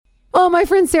Oh, my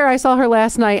friend Sarah, I saw her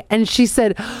last night, and she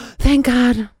said, thank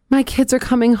God my kids are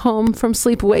coming home from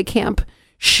sleepaway camp.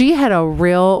 She had a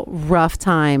real rough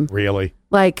time. Really?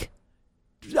 Like,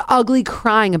 ugly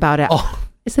crying about it. Oh.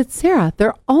 I said, Sarah,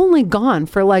 they're only gone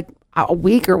for like a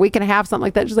week or a week and a half, something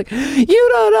like that. She's like, you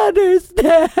don't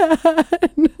understand.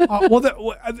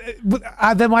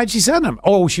 Then why'd she send them?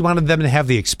 Oh, she wanted them to have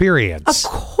the experience.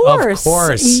 Of course.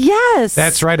 Yes.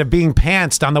 That's right, of being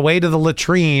pantsed on the way to the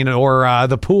latrine or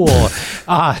the pool.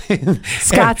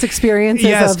 Scott's experiences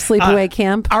of sleepaway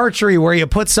camp. Archery, where you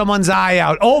put someone's eye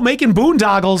out. Oh, making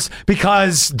boondoggles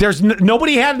because there's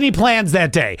nobody had any plans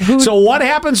that day. So what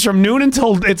happens from noon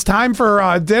until it's time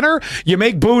for dinner? You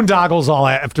make boondoggles all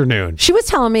afternoon. She was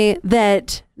telling me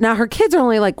that now her kids are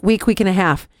only like week and a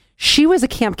half. She was a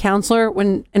camp counselor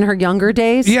when in her younger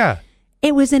days. Yeah.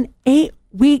 It was an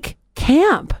 8-week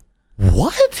camp.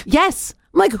 What? Yes.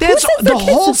 I'm like, that's the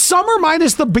whole summer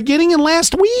minus the beginning and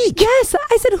last week. Yes.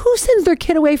 I said, who sends their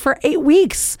kid away for 8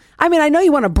 weeks? I mean, I know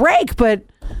you want a break, but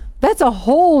that's a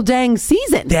whole dang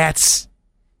season. That's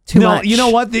too much. You know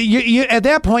what? You at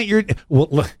that point,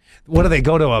 look. What do they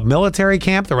go to a military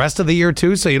camp the rest of the year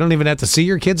too? So you don't even have to see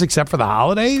your kids except for the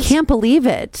holidays? Can't believe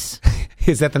it.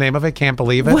 Is that the name of it? Can't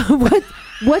believe it?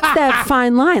 What's that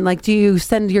fine line? Like, do you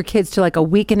send your kids to like a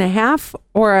week and a half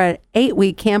or an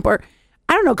 8-week camp? Or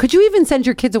I don't know. Could you even send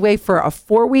your kids away for a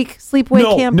 4-week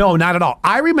sleepaway camp? No, not at all.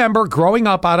 I remember growing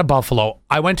up out of Buffalo,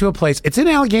 I went to a place. It's in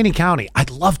Allegheny County. I'd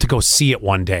love to go see it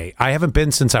one day. I haven't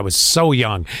been since I was so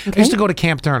young. Okay. I used to go to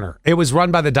Camp Turner. It was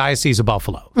run by the Diocese of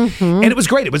Buffalo. Mm-hmm. And it was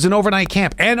great. It was an overnight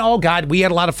camp. And oh, God, we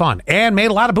had a lot of fun and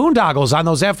made a lot of boondoggles on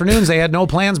those afternoons. They had no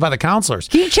plans by the counselors.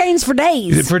 Keychains for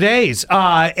days. For days.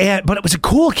 But it was a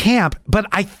cool camp. But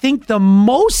I think the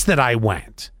most that I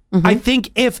went, I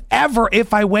think if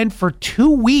I went for 2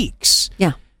 weeks.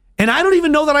 Yeah. And I don't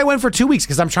even know that I went for 2 weeks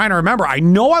because I'm trying to remember. I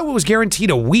know I was guaranteed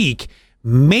a week,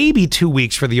 maybe 2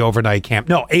 weeks for the overnight camp.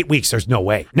 No, 8 weeks. There's no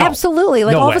way. No. Absolutely.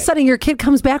 Like no all way. of a sudden your kid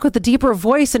comes back with a deeper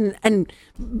voice and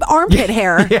armpit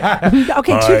hair. Yeah.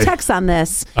 Okay, All 2 right. texts on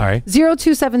this. All right.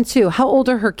 0272. How old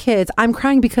are her kids? I'm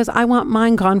crying because I want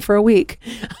mine gone for a week.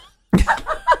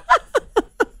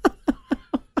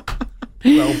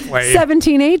 Well played.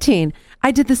 1718. I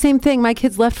did the same thing. My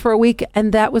kids left for a week,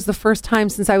 and that was the first time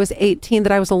since I was 18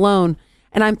 that I was alone,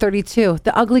 and I'm 32.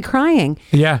 The ugly crying.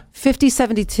 Yeah.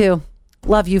 5072.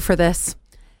 Love you for this.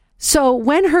 So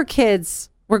when her kids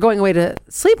were going away to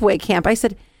sleepaway camp, I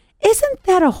said, isn't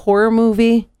that a horror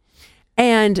movie?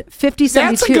 And 5072.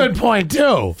 That's a good point,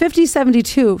 too.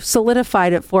 5072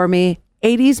 solidified it for me.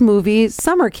 80s movie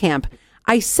summer camp.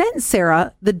 I sent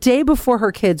Sarah the day before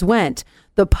her kids went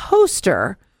the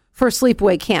poster for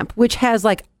sleepaway camp, which has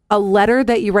like a letter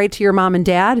that you write to your mom and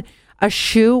dad, a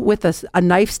shoe with a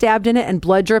knife stabbed in it and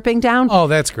blood dripping down. Oh,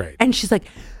 that's great. And she's like,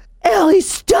 Ellie,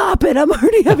 stop it. I'm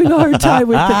already having a hard time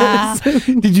with this.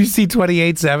 Did you see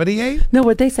 2878? No,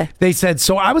 what'd they say? They said,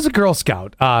 so I was a Girl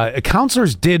Scout.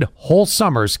 Counselors did whole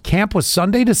summers. Camp was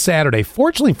Sunday to Saturday.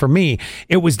 Fortunately for me,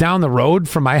 it was down the road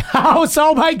from my house.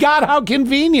 Oh, my God, how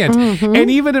convenient. Mm-hmm.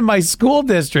 And even in my school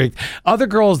district, other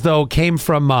girls, though, came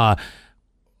from...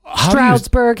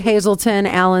 Stroudsburg, Hazleton,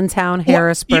 Allentown,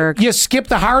 Harrisburg. You skipped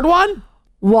the hard one?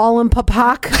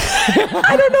 Wallenpaupack.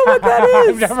 I don't know what that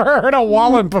is. I've never heard of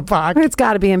Wallenpaupack. It's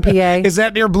got to be in PA. Is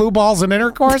that near Blue Balls and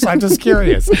Intercourse? I'm just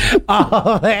curious.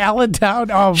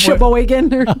 Allentown.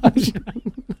 Sheboygan.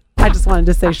 I just wanted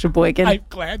to say Sheboygan. I'm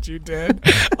glad you did.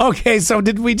 Okay, so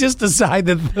did we just decide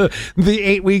that the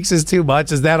 8 weeks is too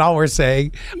much? Is that all we're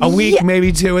saying? A week,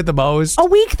 maybe 2 at the most? A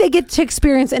week, they get to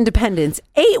experience independence.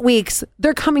 8 weeks,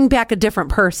 they're coming back a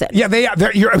different person. Yeah,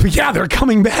 they're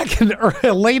coming back in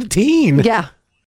late teen. Yeah.